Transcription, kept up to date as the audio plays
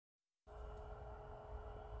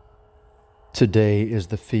Today is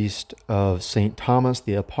the feast of St. Thomas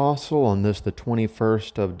the Apostle on this, the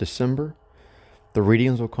 21st of December. The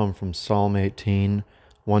readings will come from Psalm 18,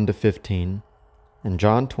 1 to 15, and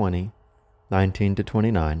John 20, 19 to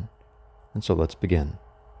 29. And so let's begin.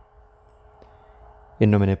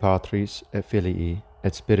 In nomine Patris et Filii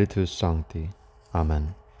et Spiritus Sancti.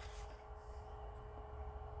 Amen.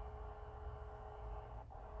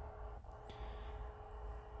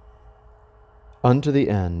 Unto the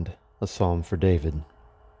end, a psalm for David.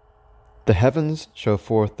 The heavens show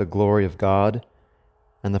forth the glory of God,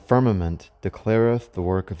 and the firmament declareth the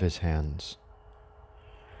work of his hands.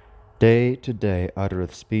 Day to day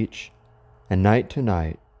uttereth speech, and night to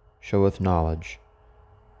night showeth knowledge.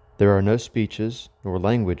 There are no speeches nor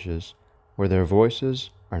languages where their voices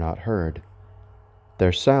are not heard.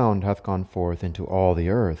 Their sound hath gone forth into all the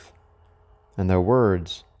earth, and their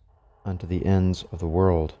words unto the ends of the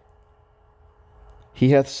world.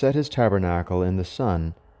 He hath set his tabernacle in the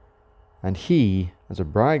sun, and he, as a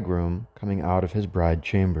bridegroom coming out of his bride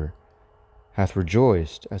chamber, hath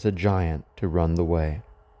rejoiced as a giant to run the way.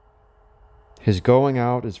 His going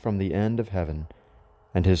out is from the end of heaven,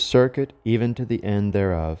 and his circuit even to the end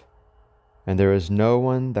thereof, and there is no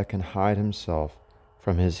one that can hide himself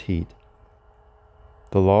from his heat.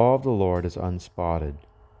 The law of the Lord is unspotted,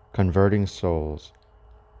 converting souls.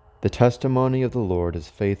 The testimony of the Lord is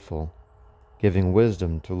faithful, giving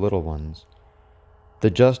wisdom to little ones.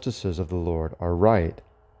 The justices of the Lord are right,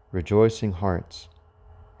 rejoicing hearts.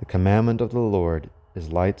 The commandment of the Lord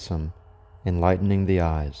is lightsome, enlightening the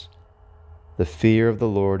eyes. The fear of the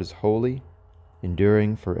Lord is holy,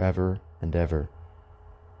 enduring forever and ever.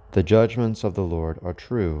 The judgments of the Lord are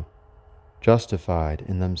true, justified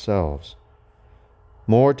in themselves.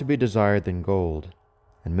 More to be desired than gold,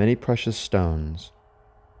 and many precious stones,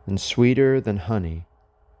 and sweeter than honey,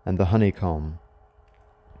 and the honeycomb.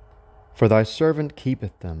 For thy servant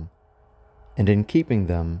keepeth them, and in keeping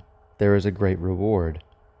them there is a great reward.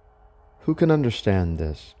 Who can understand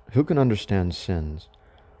this? Who can understand sins?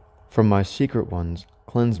 From my secret ones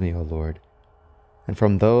cleanse me, O Lord, and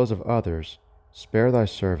from those of others spare thy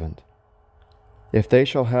servant. If they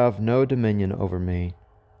shall have no dominion over me,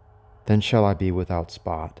 then shall I be without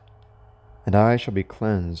spot, and I shall be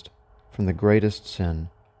cleansed from the greatest sin.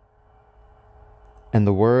 And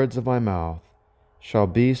the words of my mouth shall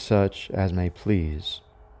be such as may please,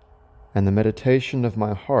 and the meditation of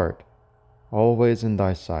my heart always in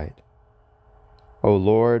thy sight, O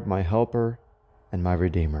Lord, my helper and my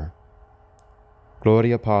redeemer.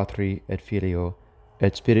 Gloria Patri et Filio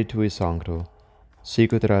et Spiritui Sancto,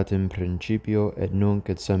 sicut erat in principio et nunc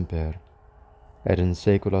et semper, et in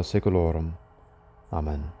saecula saeculorum.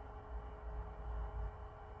 Amen.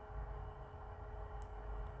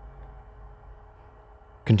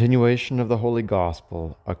 Continuation of the Holy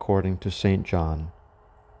Gospel according to St. John.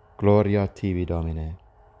 Gloria tibi, Domine.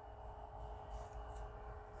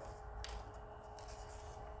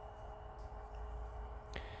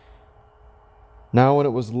 Now when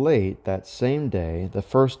it was late that same day, the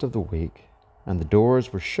first of the week, and the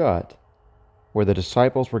doors were shut, where the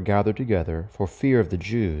disciples were gathered together for fear of the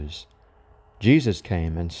Jews, Jesus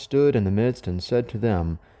came and stood in the midst and said to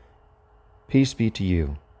them, Peace be to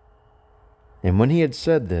you. And when he had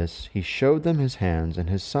said this, he showed them his hands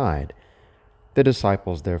and his side. The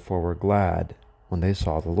disciples therefore were glad when they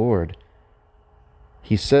saw the Lord.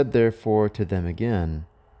 He said therefore to them again,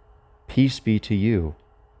 Peace be to you.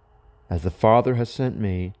 As the Father has sent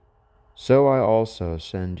me, so I also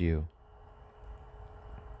send you.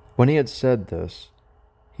 When he had said this,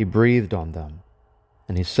 he breathed on them,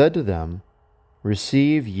 and he said to them,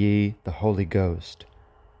 Receive ye the Holy Ghost.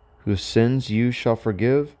 Whose sins you shall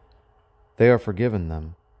forgive, they are forgiven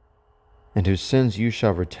them, and whose sins you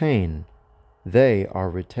shall retain, they are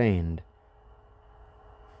retained.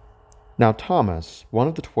 Now Thomas, one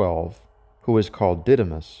of the 12, who is called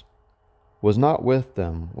Didymus, was not with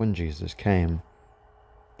them when Jesus came.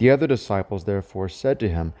 The other disciples therefore said to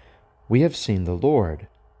him, We have seen the Lord.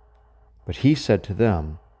 But he said to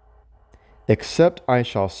them, Except I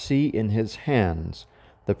shall see in his hands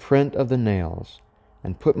the print of the nails,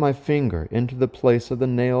 and put my finger into the place of the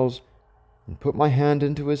nails, and put my hand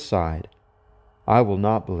into his side, I will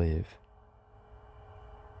not believe.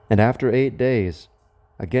 And after 8 days,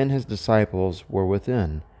 again his disciples were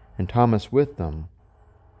within, and Thomas with them.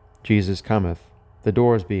 Jesus cometh, the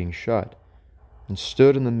doors being shut, and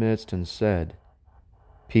stood in the midst and said,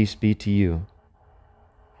 Peace be to you.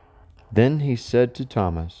 Then he said to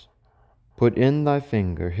Thomas, Put in thy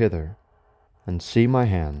finger hither, and see my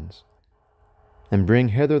hands, and bring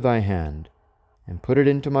hither thy hand, and put it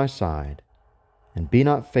into my side, and be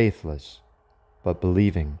not faithless, but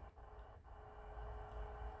believing.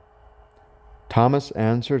 Thomas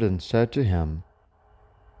answered and said to him,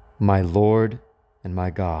 My Lord and my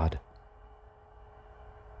God.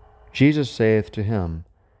 Jesus saith to him,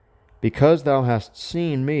 Because thou hast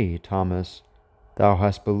seen me, Thomas, thou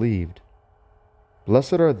hast believed.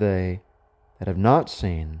 Blessed are they that have not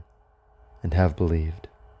seen and have believed.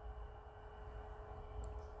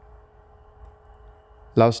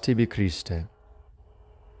 Laus tibi Christe.